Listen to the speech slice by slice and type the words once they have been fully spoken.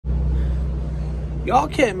Y'all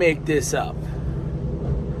can't make this up.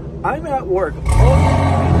 I'm at work.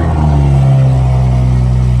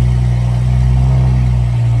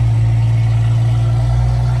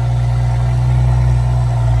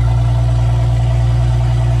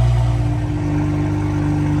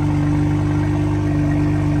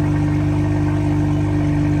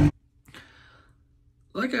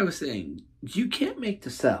 Like I was saying, you can't make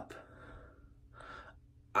this up.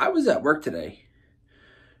 I was at work today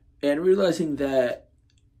and realizing that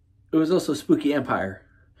it was also Spooky Empire.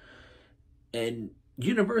 And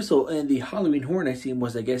Universal and the Halloween Horror Nights team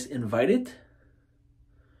was, I guess, invited.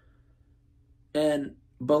 And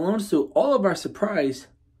balloons to all of our surprise,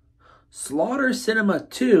 Slaughter Cinema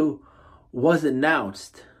 2 was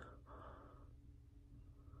announced.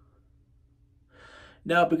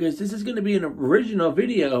 Now, because this is going to be an original IP,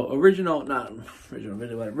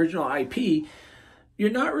 you're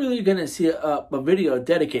not really going to see a video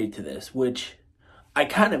dedicated to this, which I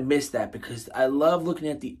kind of miss that because I love looking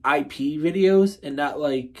at the IP videos and not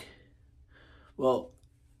like, well,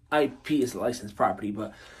 IP is licensed property,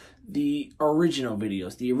 but the original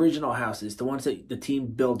videos, the original houses, the ones that the team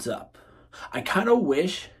builds up. I kind of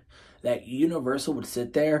wish that Universal would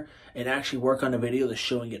sit there and actually work on a video that's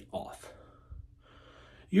showing it off.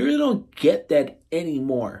 You really don't get that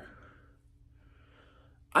anymore.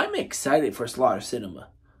 I'm excited for Slaughter Cinema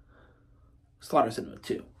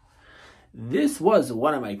 2. This was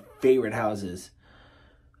one of my favorite houses.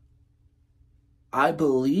 I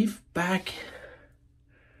believe back,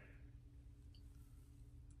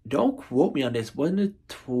 don't quote me on this, wasn't it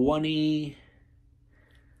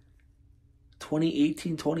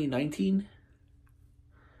 2018, 2019?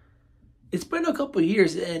 It's been a couple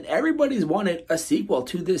years and everybody's wanted a sequel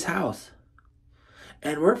to this house.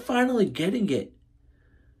 And we're finally getting it.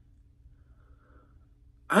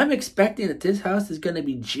 I'm expecting that this house is going to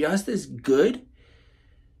be just as good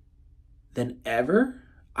than ever.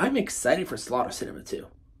 I'm excited for Slaughter Cinema 2.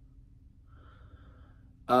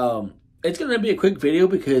 It's going to be a quick video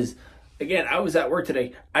because, again, I was at work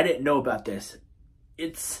today. I didn't know about this.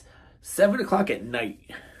 It's 7 o'clock at night.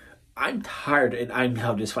 I'm tired and I'm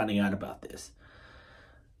now just finding out about this.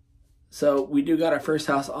 So we do got our first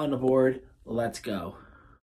house on the board. Let's go.